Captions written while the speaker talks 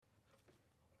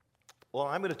Well,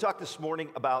 I'm going to talk this morning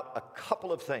about a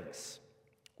couple of things: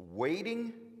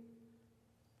 waiting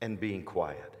and being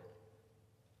quiet.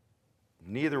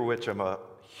 Neither of which I'm a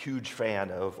huge fan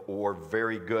of or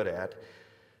very good at.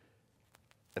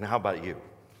 And how about you?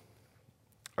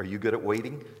 Are you good at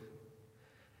waiting?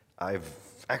 I've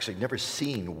actually never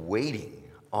seen waiting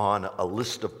on a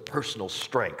list of personal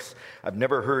strengths. I've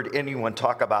never heard anyone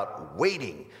talk about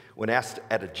waiting when asked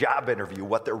at a job interview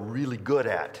what they're really good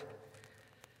at.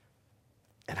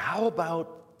 And how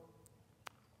about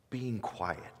being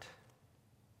quiet?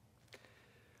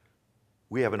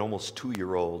 We have an almost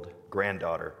 2-year-old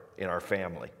granddaughter in our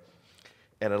family.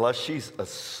 And unless she's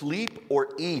asleep or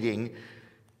eating,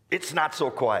 it's not so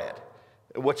quiet.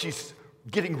 What she's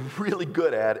getting really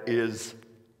good at is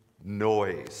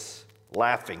noise.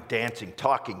 Laughing, dancing,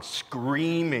 talking,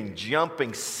 screaming,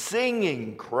 jumping,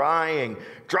 singing, crying,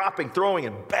 dropping, throwing,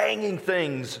 and banging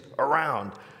things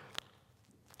around.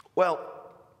 Well,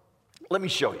 let me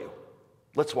show you.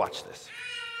 Let's watch this.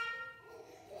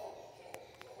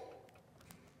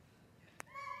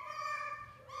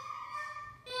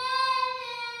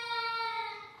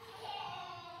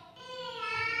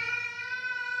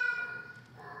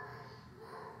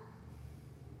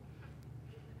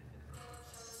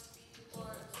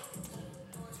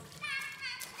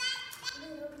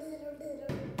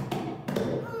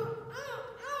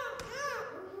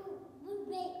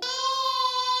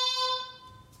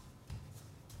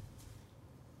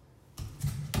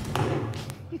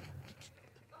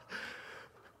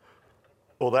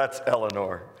 Well, that's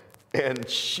Eleanor, and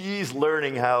she's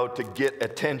learning how to get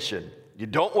attention. You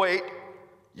don't wait,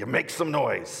 you make some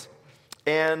noise.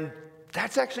 And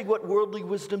that's actually what worldly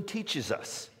wisdom teaches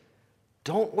us.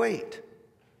 Don't wait.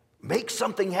 Make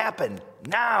something happen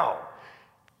now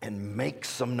and make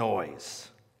some noise.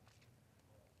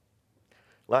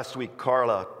 Last week,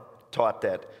 Carla taught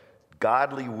that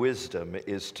godly wisdom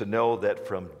is to know that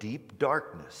from deep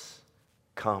darkness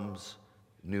comes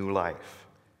new life.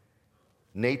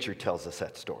 Nature tells us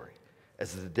that story.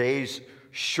 As the days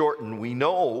shorten, we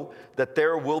know that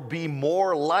there will be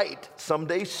more light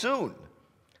someday soon.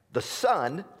 The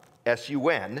sun,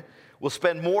 S-U-N, will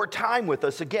spend more time with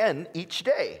us again each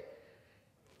day.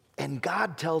 And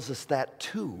God tells us that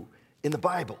too in the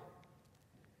Bible.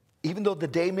 Even though the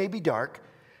day may be dark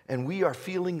and we are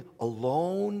feeling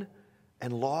alone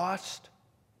and lost,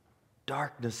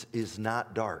 darkness is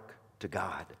not dark to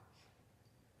God.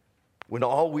 When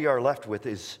all we are left with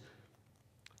is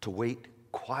to wait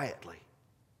quietly,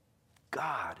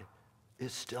 God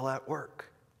is still at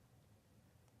work.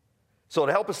 So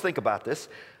to help us think about this,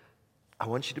 I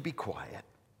want you to be quiet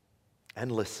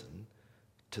and listen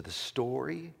to the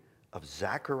story of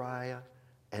Zachariah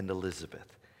and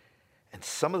Elizabeth and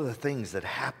some of the things that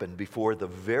happened before the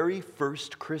very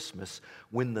first Christmas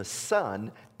when the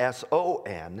Son,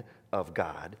 S-O-N, of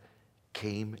God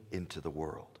came into the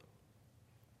world.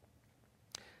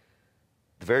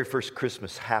 The very first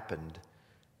Christmas happened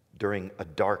during a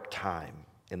dark time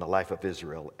in the life of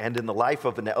Israel and in the life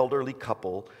of an elderly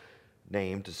couple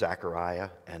named Zachariah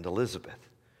and Elizabeth.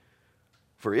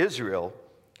 For Israel,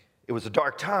 it was a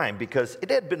dark time because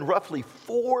it had been roughly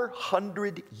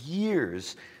 400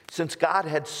 years since God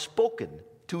had spoken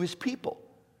to his people.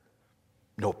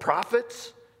 No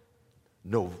prophets,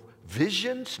 no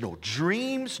visions, no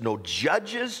dreams, no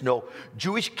judges, no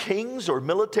Jewish kings or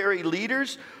military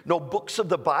leaders, no books of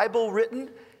the Bible written,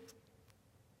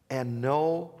 and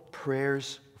no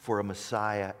prayers for a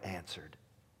Messiah answered.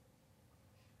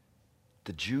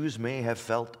 The Jews may have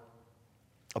felt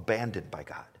abandoned by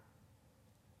God.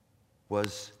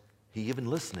 Was he even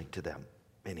listening to them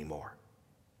anymore?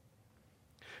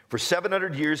 For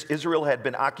 700 years, Israel had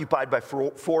been occupied by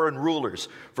foreign rulers.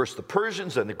 First the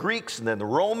Persians, then the Greeks, and then the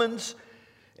Romans.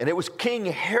 And it was King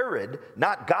Herod,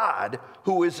 not God,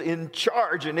 who was in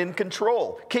charge and in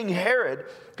control. King Herod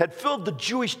had filled the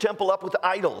Jewish temple up with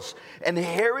idols. And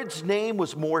Herod's name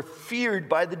was more feared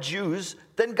by the Jews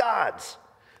than God's.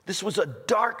 This was a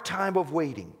dark time of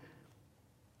waiting.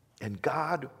 And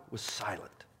God was silent.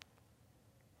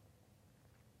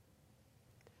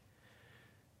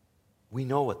 We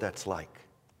know what that's like,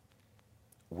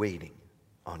 waiting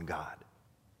on God.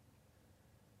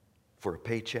 For a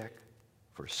paycheck,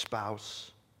 for a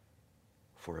spouse,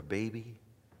 for a baby,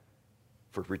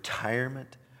 for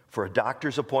retirement, for a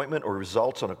doctor's appointment or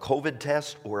results on a COVID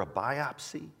test or a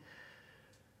biopsy,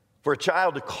 for a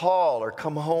child to call or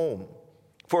come home,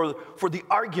 for the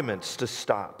arguments to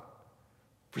stop,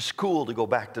 for school to go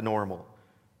back to normal,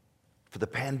 for the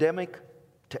pandemic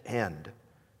to end,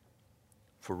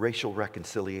 for racial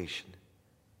reconciliation,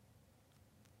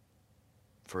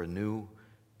 for a new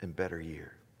and better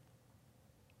year.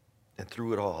 And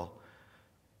through it all,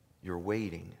 your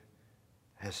waiting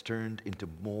has turned into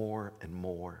more and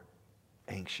more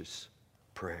anxious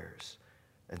prayers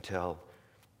until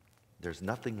there's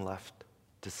nothing left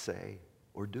to say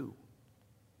or do.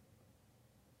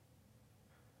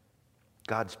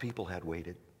 God's people had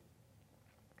waited.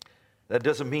 That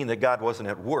doesn't mean that God wasn't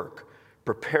at work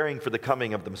preparing for the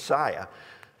coming of the Messiah,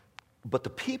 but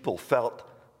the people felt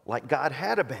like God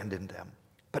had abandoned them.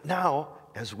 But now,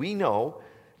 as we know,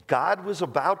 God was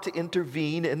about to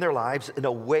intervene in their lives in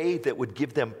a way that would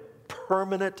give them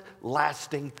permanent,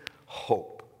 lasting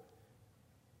hope.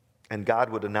 And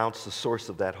God would announce the source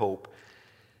of that hope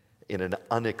in an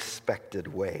unexpected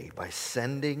way by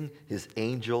sending his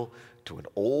angel to an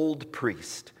old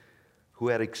priest who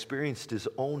had experienced his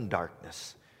own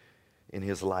darkness in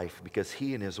his life because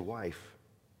he and his wife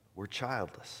were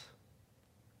childless.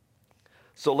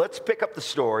 So let's pick up the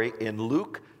story in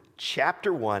Luke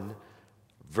chapter 1,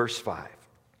 verse 5.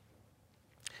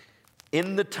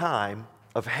 In the time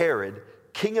of Herod,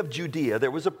 king of Judea, there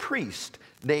was a priest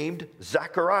named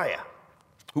Zechariah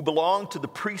who belonged to the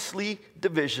priestly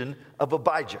division of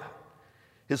Abijah.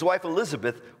 His wife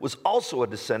Elizabeth was also a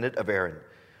descendant of Aaron.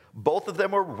 Both of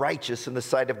them were righteous in the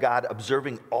sight of God,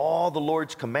 observing all the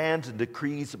Lord's commands and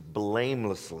decrees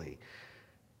blamelessly.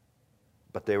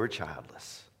 But they were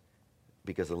childless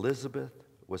because Elizabeth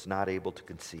was not able to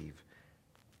conceive,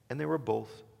 and they were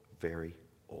both very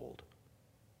old.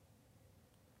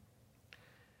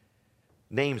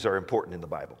 Names are important in the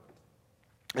Bible.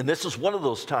 And this is one of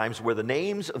those times where the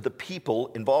names of the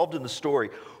people involved in the story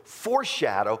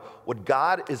foreshadow what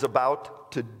God is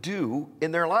about to do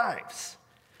in their lives.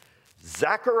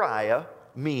 Zechariah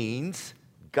means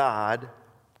God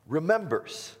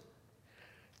remembers.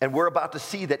 And we're about to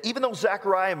see that even though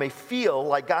Zechariah may feel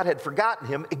like God had forgotten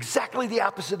him, exactly the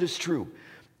opposite is true.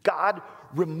 God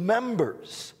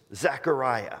remembers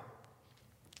Zechariah,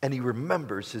 and he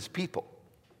remembers his people.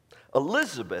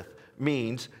 Elizabeth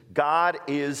means God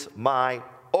is my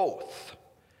oath.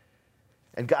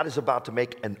 And God is about to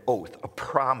make an oath, a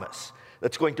promise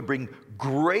that's going to bring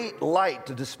great light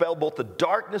to dispel both the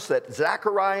darkness that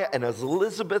Zechariah and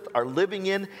Elizabeth are living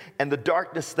in and the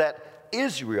darkness that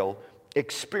Israel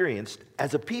experienced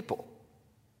as a people.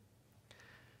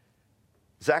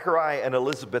 Zechariah and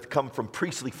Elizabeth come from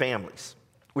priestly families,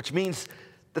 which means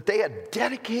that they had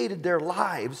dedicated their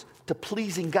lives to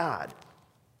pleasing God.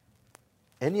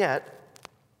 And yet,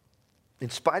 in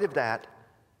spite of that,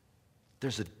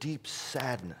 there's a deep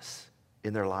sadness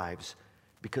in their lives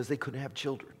because they couldn't have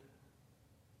children.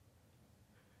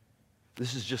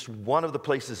 This is just one of the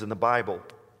places in the Bible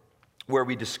where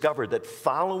we discover that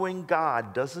following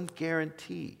God doesn't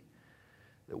guarantee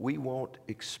that we won't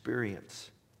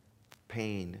experience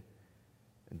pain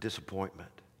and disappointment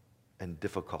and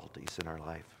difficulties in our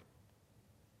life.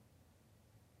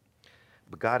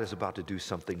 But God is about to do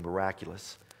something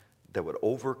miraculous that would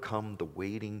overcome the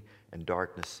waiting and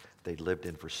darkness they lived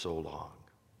in for so long.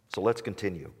 So let's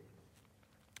continue.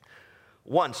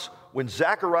 Once, when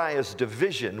Zechariah's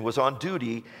division was on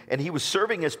duty and he was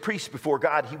serving as priest before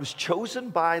God, he was chosen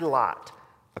by Lot,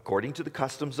 according to the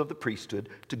customs of the priesthood,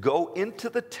 to go into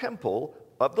the temple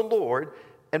of the Lord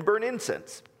and burn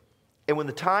incense. And when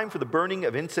the time for the burning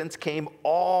of incense came,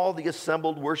 all the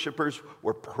assembled worshipers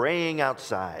were praying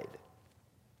outside.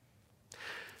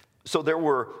 So there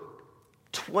were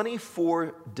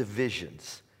 24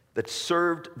 divisions that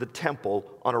served the temple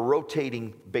on a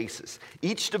rotating basis.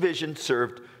 Each division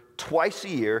served twice a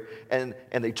year, and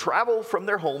they traveled from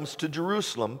their homes to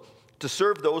Jerusalem to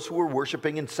serve those who were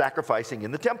worshiping and sacrificing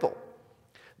in the temple.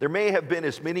 There may have been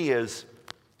as many as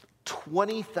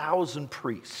 20,000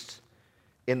 priests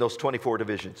in those 24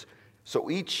 divisions.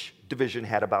 So each division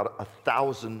had about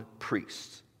 1,000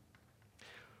 priests.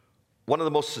 One of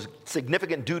the most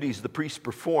significant duties the priests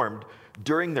performed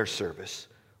during their service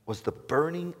was the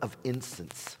burning of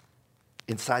incense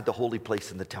inside the holy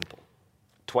place in the temple,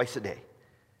 twice a day.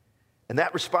 And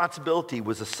that responsibility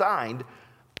was assigned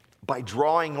by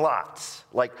drawing lots,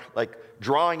 like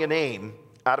drawing a name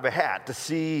out of a hat to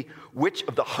see which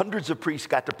of the hundreds of priests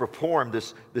got to perform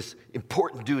this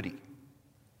important duty.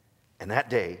 And that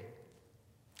day,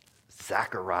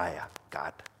 Zechariah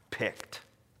got picked.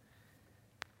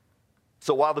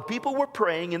 So while the people were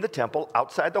praying in the temple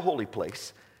outside the holy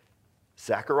place,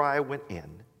 Zechariah went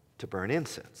in to burn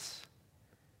incense.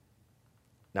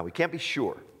 Now, we can't be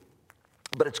sure,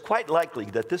 but it's quite likely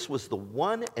that this was the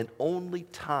one and only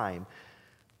time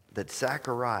that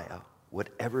Zechariah would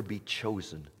ever be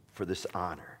chosen for this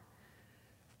honor.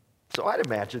 So I'd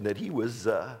imagine that he was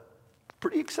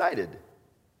pretty excited,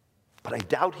 but I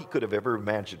doubt he could have ever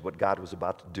imagined what God was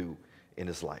about to do in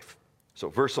his life. So,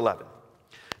 verse 11.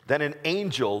 Then an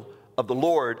angel of the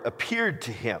Lord appeared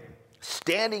to him,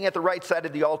 standing at the right side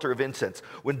of the altar of incense.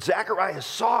 When Zechariah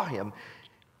saw him,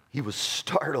 he was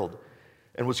startled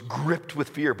and was gripped with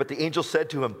fear. But the angel said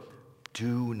to him,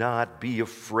 "Do not be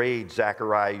afraid,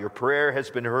 Zechariah. Your prayer has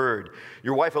been heard.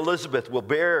 Your wife Elizabeth will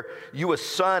bear you a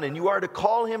son, and you are to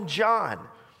call him John.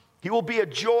 He will be a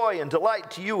joy and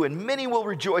delight to you, and many will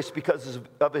rejoice because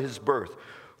of his birth,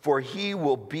 for he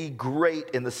will be great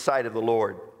in the sight of the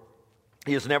Lord.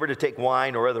 He is never to take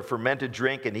wine or other fermented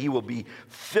drink, and he will be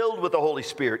filled with the Holy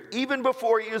Spirit even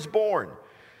before he is born.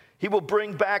 He will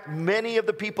bring back many of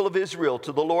the people of Israel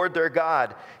to the Lord their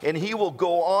God, and he will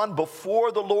go on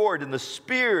before the Lord in the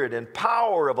spirit and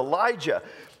power of Elijah,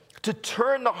 to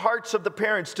turn the hearts of the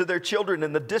parents to their children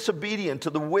and the disobedient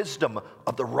to the wisdom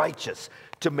of the righteous,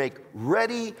 to make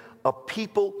ready a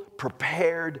people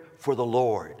prepared for the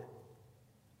Lord."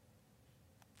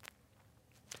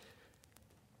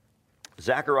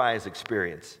 Zechariah's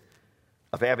experience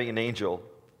of having an angel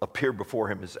appear before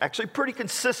him is actually pretty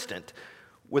consistent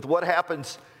with what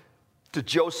happens to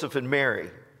Joseph and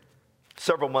Mary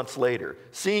several months later.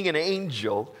 Seeing an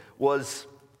angel was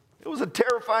a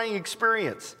terrifying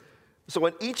experience. So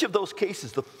in each of those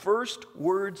cases, the first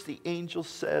words the angel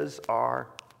says are,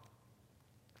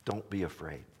 "Don't be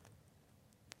afraid."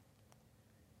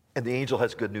 And the angel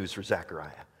has good news for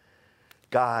Zechariah.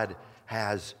 God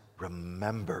has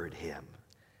remembered him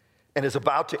and is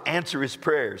about to answer his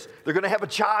prayers. They're going to have a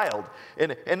child,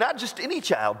 and not just any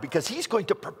child, because he's going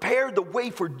to prepare the way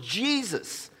for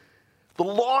Jesus, the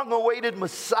long-awaited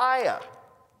Messiah.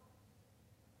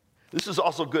 This is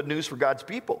also good news for God's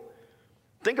people.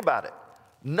 Think about it.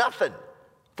 Nothing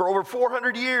for over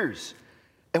 400 years.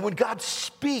 And when God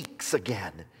speaks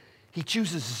again, he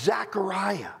chooses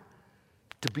Zechariah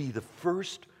to be the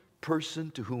first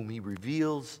person to whom he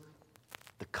reveals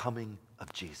the coming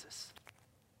of Jesus.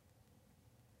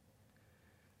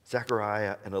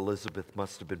 Zechariah and Elizabeth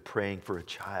must have been praying for a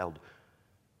child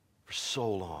for so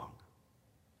long.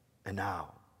 And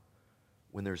now,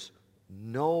 when there's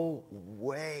no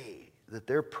way that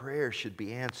their prayer should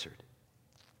be answered,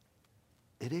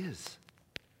 it is.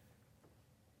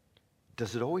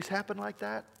 Does it always happen like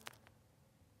that?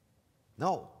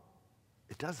 No,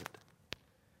 it doesn't.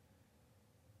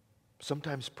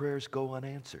 Sometimes prayers go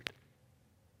unanswered,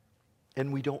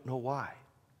 and we don't know why.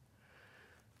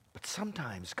 But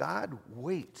sometimes God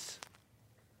waits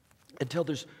until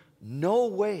there's no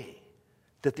way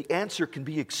that the answer can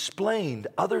be explained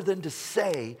other than to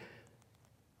say,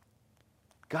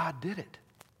 God did it.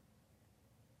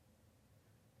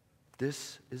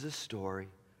 This is a story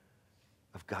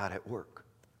of God at work.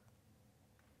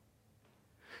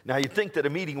 Now, you'd think that a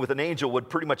meeting with an angel would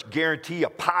pretty much guarantee a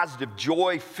positive,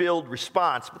 joy-filled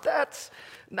response, but that's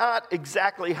not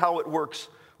exactly how it works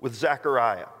with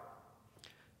Zechariah.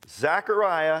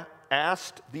 Zechariah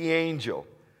asked the angel,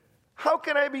 "How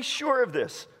can I be sure of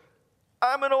this?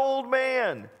 I'm an old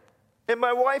man, and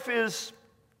my wife is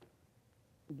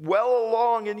well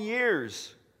along in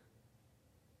years."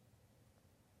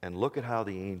 And look at how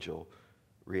the angel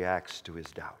reacts to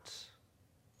his doubts.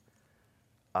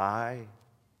 "I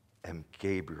am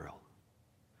Gabriel.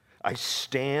 I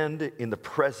stand in the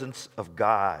presence of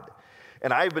God,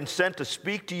 and I have been sent to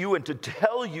speak to you and to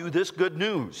tell you this good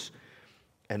news.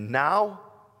 And now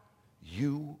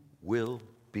you will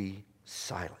be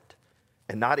silent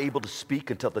and not able to speak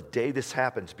until the day this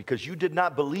happens, because you did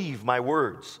not believe my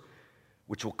words,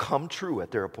 which will come true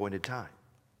at their appointed time."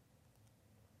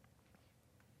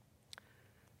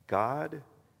 God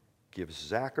gives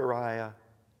Zechariah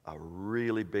a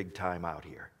really big time out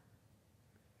here.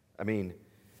 I mean,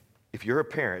 if you're a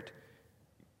parent,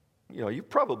 you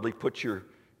probably put your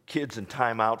kids in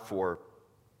timeout for,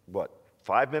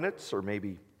 5 minutes or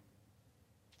maybe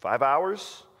 5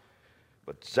 hours?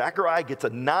 But Zechariah gets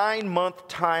a 9-month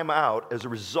timeout as a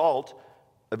result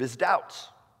of his doubts.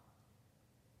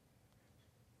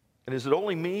 And is it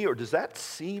only me, or does that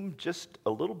seem just a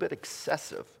little bit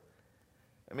excessive?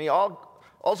 I mean,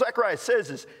 all Zechariah says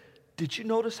is, "Did you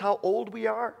notice how old we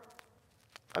are?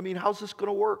 I mean, how's this going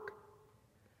to work?"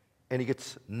 And he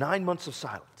gets 9 months of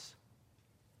silence.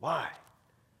 Why?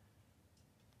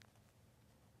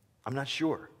 I'm not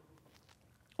sure.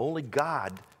 Only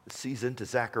God sees into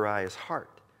Zechariah's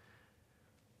heart.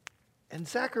 And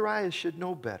Zechariah should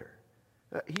know better.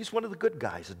 He's one of the good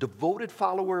guys, a devoted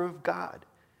follower of God.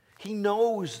 He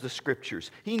knows the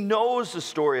scriptures. He knows the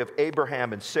story of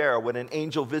Abraham and Sarah when an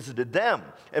angel visited them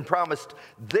and promised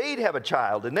they'd have a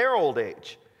child in their old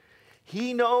age.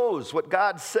 He knows what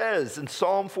God says in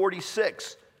Psalm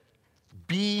 46,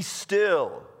 "Be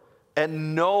still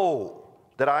and know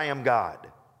that I am God.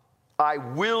 I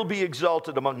will be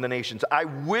exalted among the nations. I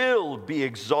will be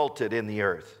exalted in the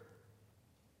earth.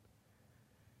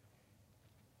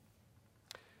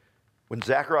 When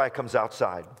Zechariah comes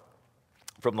outside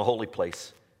from the holy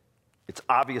place, it's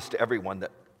obvious to everyone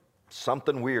that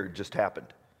something weird just happened.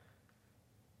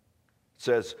 It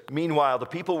says, meanwhile, the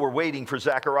people were waiting for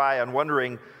Zechariah and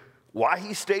wondering why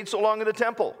he stayed so long in the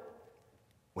temple.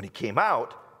 When he came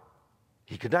out,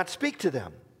 he could not speak to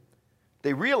them.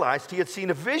 They realized he had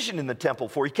seen a vision in the temple,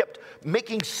 for he kept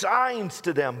making signs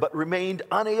to them, but remained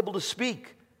unable to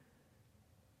speak.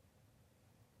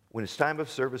 When his time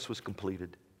of service was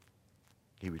completed,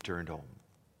 he returned home.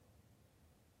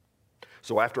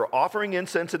 So after offering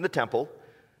incense in the temple,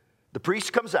 the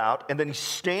priest comes out, and then he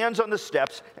stands on the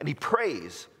steps and he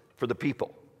prays for the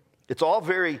people. It's all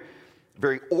very,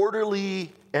 very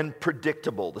orderly and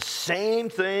predictable. The same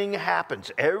thing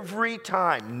happens every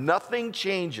time. Nothing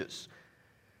changes.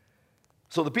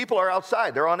 So the people are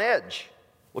outside. They're on edge.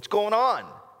 What's going on?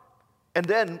 And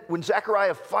then when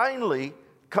Zechariah finally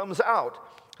comes out,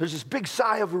 there's this big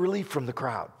sigh of relief from the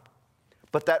crowd.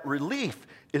 But that relief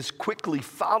is quickly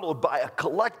followed by a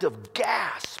collective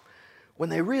gasp when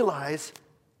they realize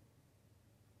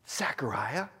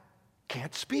Zechariah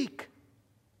can't speak.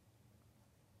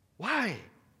 Why?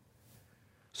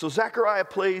 So Zechariah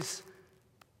plays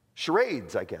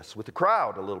charades, I guess, with the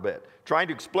crowd a little bit, trying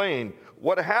to explain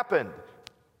what happened.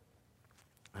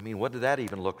 I mean, what did that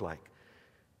even look like?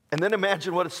 And then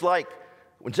imagine what it's like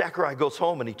when Zechariah goes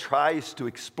home and he tries to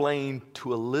explain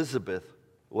to Elizabeth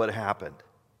what happened.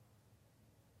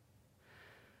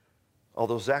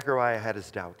 Although Zechariah had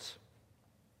his doubts,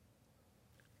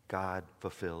 God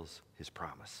fulfills his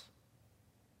promise.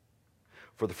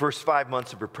 For the first 5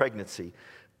 months of her pregnancy,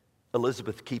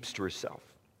 Elizabeth keeps to herself.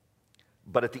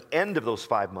 But at the end of those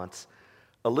 5 months,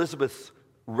 Elizabeth's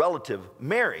relative,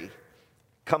 Mary,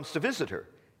 comes to visit her.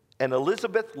 And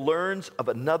Elizabeth learns of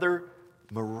another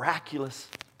miraculous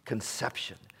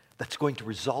conception that's going to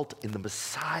result in the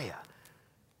Messiah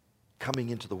coming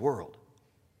into the world.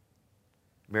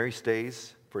 Mary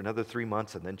stays for another 3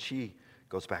 months, and then she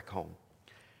goes back home.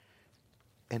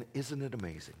 And isn't it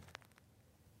amazing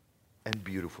and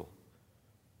beautiful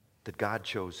that God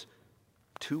chose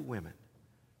two women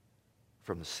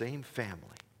from the same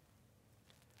family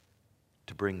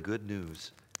to bring good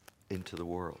news into the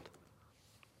world?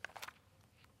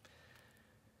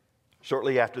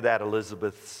 Shortly after that,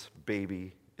 Elizabeth's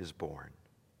baby is born.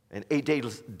 And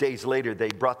 8 days later, they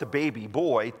brought the baby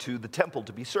boy to the temple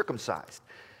to be circumcised.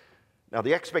 Now,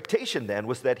 the expectation then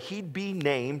was that he'd be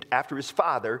named after his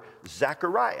father,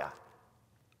 Zechariah.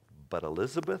 But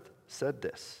Elizabeth said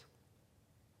this: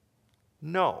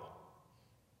 no,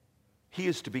 he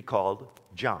is to be called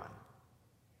John.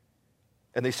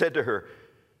 And they said to her,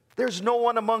 there's no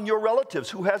one among your relatives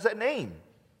who has that name.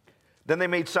 Then they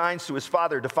made signs to his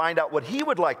father to find out what he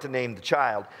would like to name the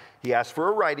child. He asked for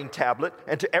a writing tablet,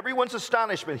 and to everyone's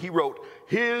astonishment, he wrote,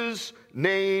 his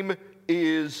name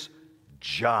is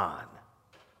John.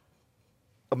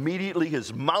 Immediately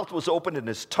his mouth was opened and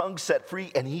his tongue set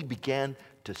free, and he began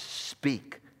to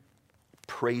speak,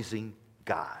 praising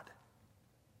God.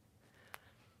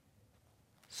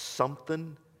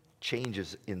 Something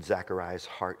changes in Zechariah's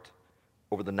heart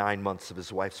over the 9 months of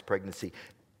his wife's pregnancy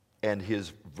and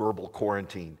his verbal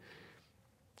quarantine.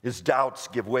 His doubts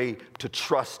give way to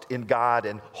trust in God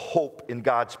and hope in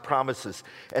God's promises.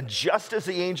 And just as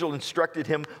the angel instructed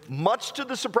him, much to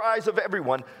the surprise of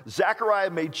everyone, Zechariah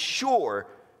made sure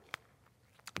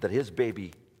that his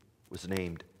baby was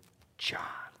named John,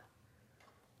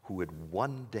 who would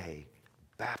one day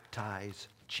baptize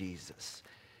Jesus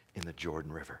in the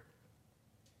Jordan River.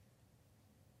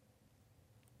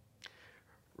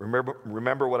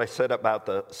 Remember what I said about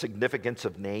the significance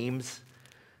of names?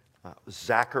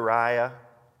 Zechariah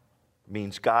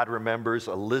means God remembers.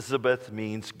 Elizabeth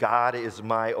means God is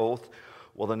my oath.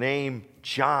 Well, the name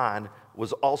John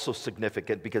was also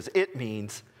significant because it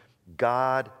means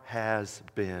God has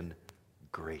been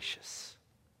gracious.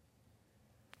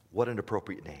 What an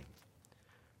appropriate name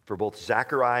for both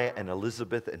Zechariah and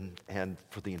Elizabeth and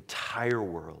for the entire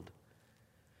world.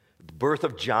 The birth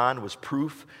of John was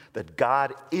proof that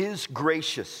God is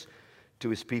gracious to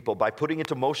his people by putting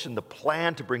into motion the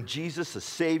plan to bring Jesus, the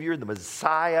Savior, the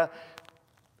Messiah,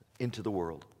 into the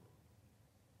world.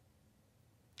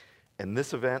 And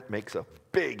this event makes a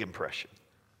big impression.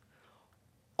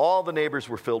 All the neighbors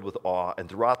were filled with awe, and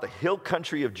throughout the hill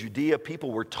country of Judea,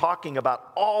 people were talking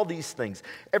about all these things.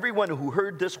 Everyone who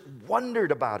heard this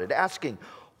wondered about it, asking,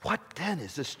 what then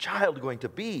is this child going to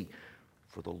be?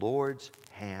 For the Lord's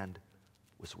hand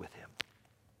was with him.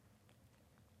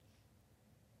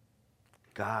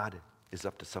 God is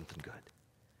up to something good.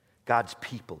 God's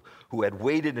people who had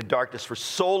waited in darkness for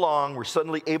so long were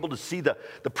suddenly able to see the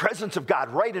presence of God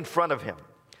right in front of him.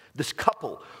 This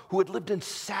couple who had lived in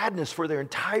sadness for their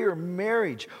entire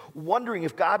marriage, wondering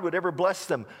if God would ever bless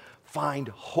them, find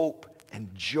hope and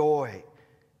joy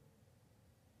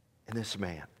in this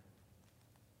man,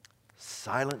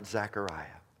 silent Zechariah,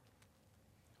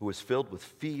 who was filled with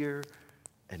fear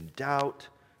and doubt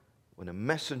when a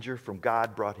messenger from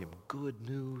God brought him good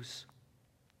news,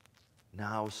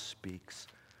 now speaks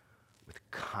with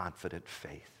confident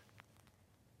faith.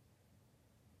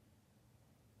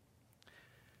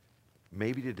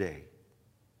 Maybe today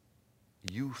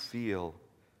you feel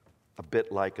a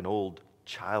bit like an old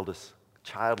childless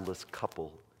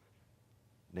couple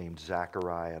named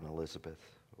Zechariah and Elizabeth,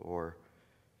 or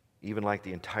even like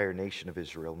the entire nation of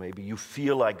Israel. Maybe you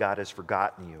feel like God has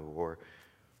forgotten you, or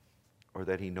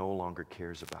that he no longer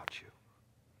cares about you.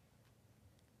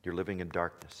 You're living in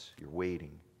darkness. You're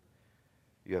waiting.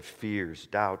 You have fears,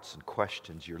 doubts, and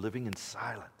questions. You're living in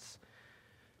silence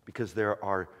because there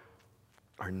are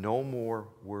no more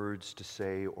words to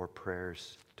say or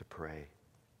prayers to pray.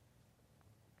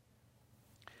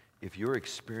 If you're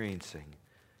experiencing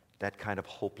that kind of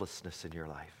hopelessness in your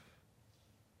life,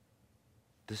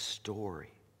 this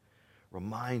story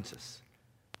reminds us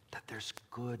that there's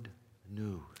good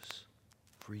news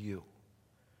for you.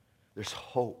 There's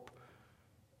hope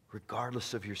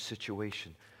regardless of your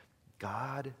situation.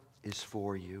 God is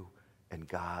for you and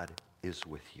God is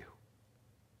with you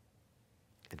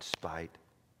in spite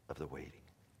of the waiting.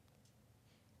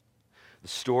 The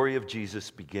story of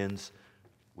Jesus begins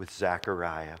with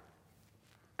Zechariah.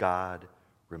 God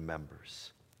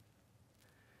remembers.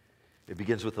 It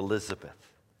begins with Elizabeth.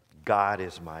 God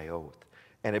is my oath.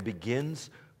 And it begins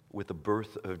with the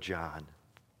birth of John.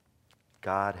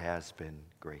 God has been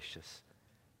gracious.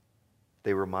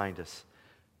 They remind us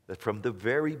that from the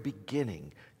very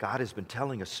beginning, God has been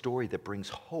telling a story that brings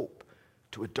hope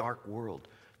to a dark world,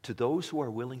 to those who are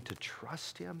willing to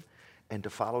trust him and to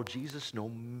follow Jesus no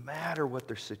matter what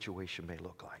their situation may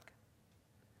look like.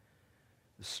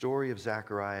 The story of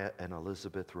Zechariah and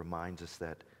Elizabeth reminds us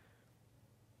that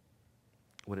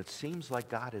when it seems like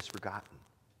God has forgotten,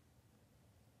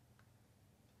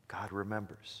 God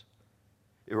remembers.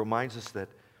 It reminds us that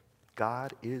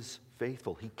God is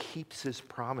faithful. He keeps his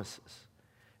promises.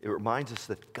 It reminds us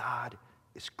that God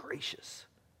is gracious.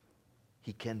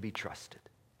 He can be trusted.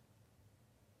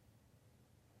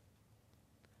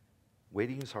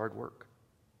 Waiting is hard work.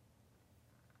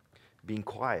 Being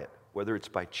quiet, whether it's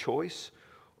by choice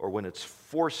or when it's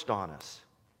forced on us,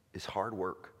 is hard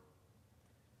work.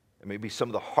 It may be some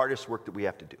of the hardest work that we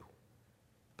have to do.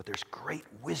 But there's great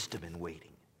wisdom in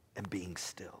waiting and being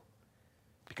still.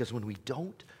 Because when we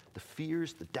don't, the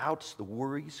fears, the doubts, the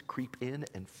worries creep in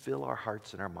and fill our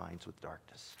hearts and our minds with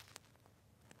darkness.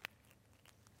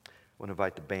 I want to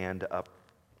invite the band up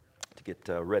to get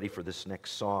ready for this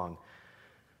next song.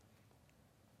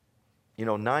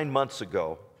 9 months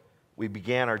ago, we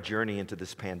began our journey into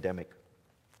this pandemic.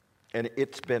 And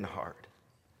it's been hard.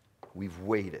 We've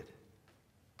waited.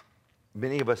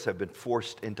 Many of us have been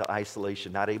forced into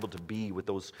isolation, not able to be with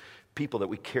those people that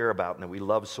we care about and that we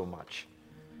love so much.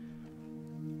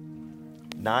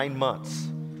 9 months,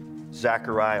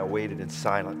 Zechariah waited in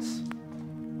silence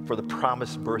for the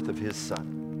promised birth of his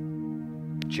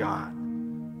son,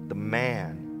 John, the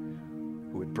man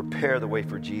who would prepare the way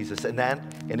for Jesus. And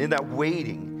in that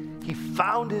waiting, he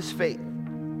found his faith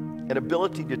and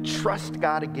ability to trust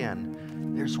God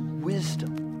again. There's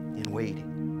wisdom in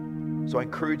waiting. So I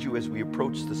encourage you, as we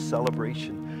approach the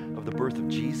celebration of the birth of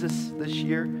Jesus this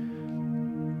year,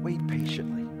 wait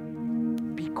patiently.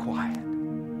 Be quiet.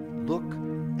 Look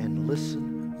and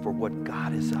listen for what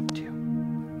God is up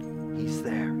to. He's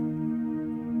there,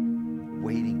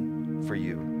 waiting for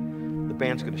you. The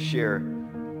band's going to share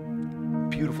a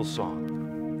beautiful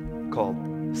song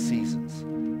called Seasons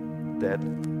that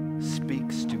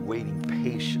speaks to waiting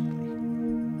patiently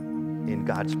in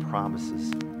God's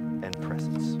promises and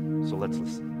presence. So let's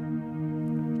listen.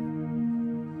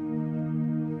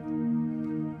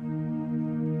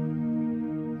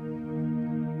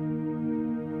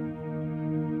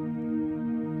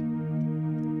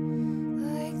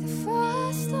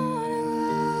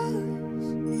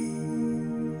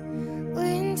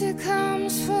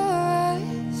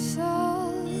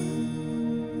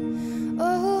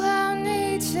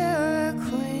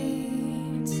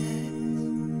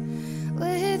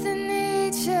 With the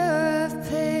nature of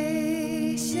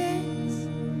patience.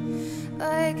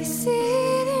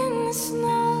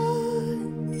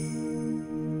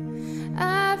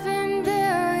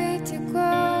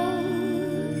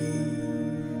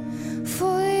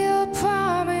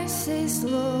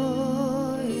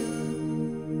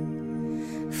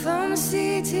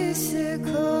 to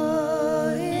Sequoia,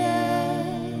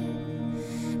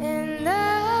 and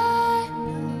I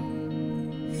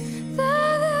know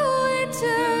that the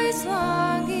winter is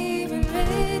long, even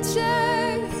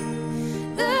richer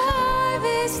the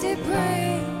harvest it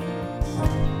brings.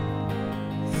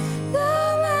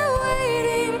 Though my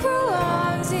waiting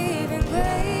prolongs, even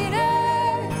greater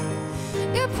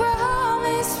your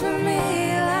promise for me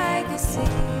like a sea.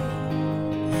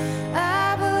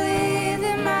 I believe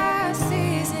that my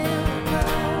season will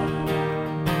come.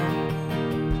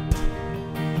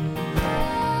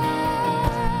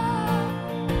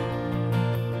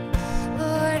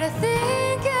 Lord, I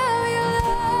think of your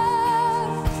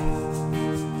love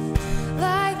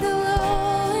like the low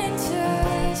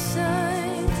winter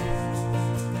sun.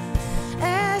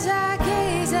 As I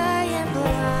gaze, I am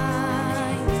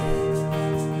blind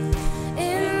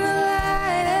in the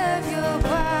light of your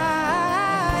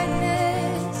brightness,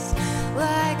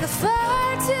 like a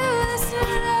fire to the snow.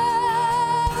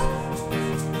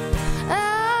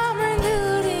 I'm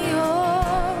renewed in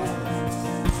yours.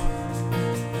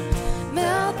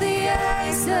 Melt the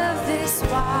ice of this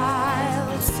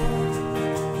wild soul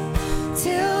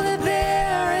till the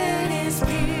barren is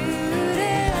beautiful.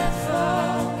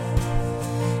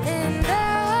 And I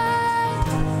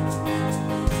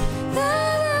know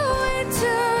the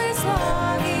winter is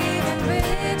long, even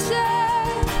richer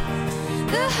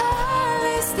the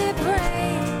harvest it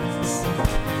brings.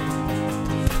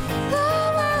 Though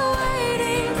my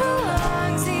waiting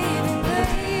prolongs, even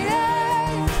greater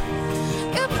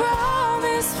your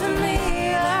promise for me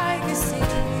like a sea.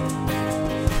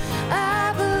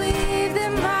 I believe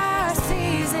that my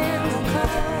season will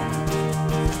come.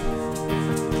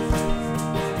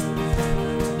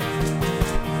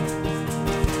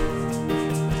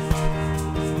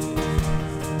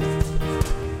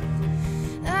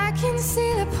 I can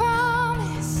see the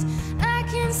promise, I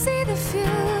can see the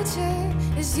future,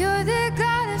 as you're the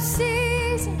God of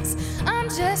seasons, I'm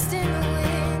just in the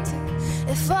winter.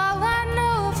 If all I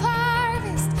know of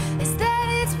harvest is that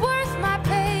it's worth my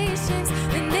patience,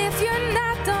 then if you're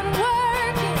not done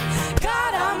working,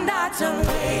 God, I'm not done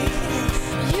waiting.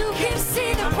 You can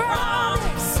see the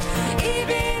promise,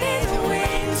 even in the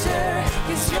winter,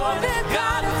 'cause you're the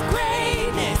God of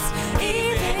greatness,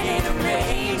 even in a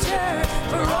manger.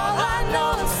 For all I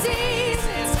know of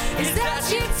seasons is that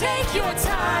you take your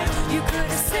time. You could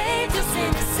have saved us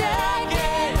in a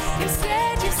second,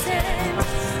 instead you sent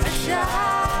a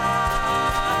child.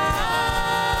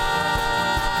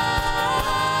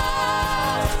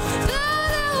 Though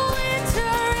the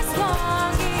winter is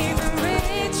long, even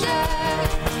richer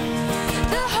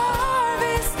the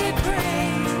harvest it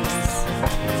brings.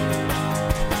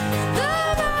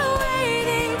 Though my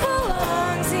waiting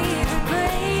prolongs, even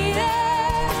greater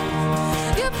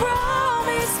your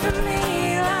promise for me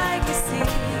like a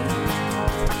sea.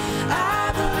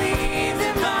 I believe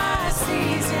that my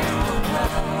season will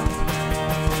come.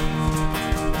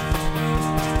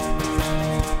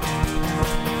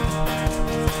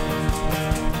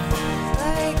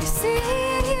 Like a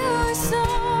seed you were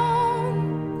sown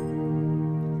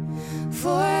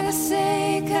for the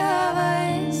sake of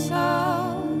us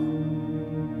all.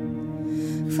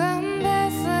 From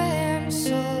Bethlehem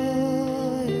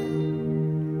soil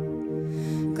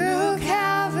grew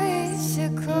Calvary's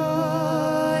sequoia.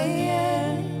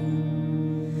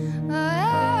 I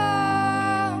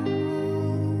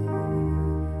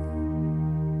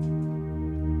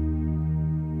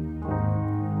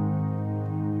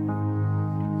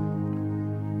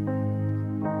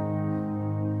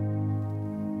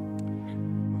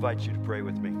invite you to pray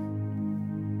with me.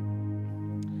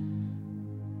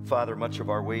 Father, much of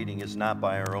our waiting is not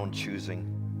by our own choosing.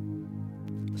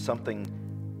 Something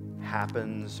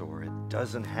happens or it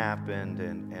doesn't happen,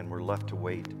 and we're left to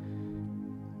wait.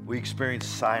 We experience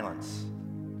silence.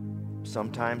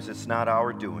 Sometimes it's not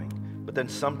our doing, but then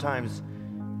sometimes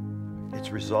it's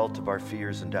a result of our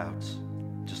fears and doubts,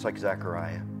 just like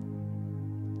Zechariah.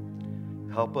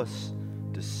 Help us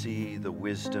to see the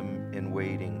wisdom in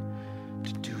waiting,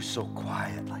 to do so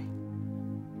quietly,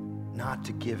 not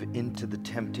to give into the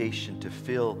temptation to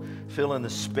fill in the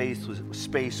space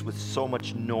with so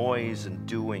much noise and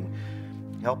doing.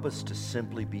 Help us to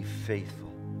simply be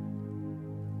faithful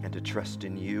and to trust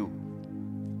in you,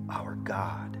 our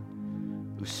God,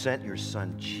 who sent your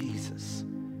Son Jesus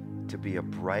to be a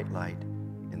bright light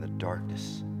in the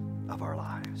darkness of our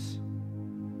lives.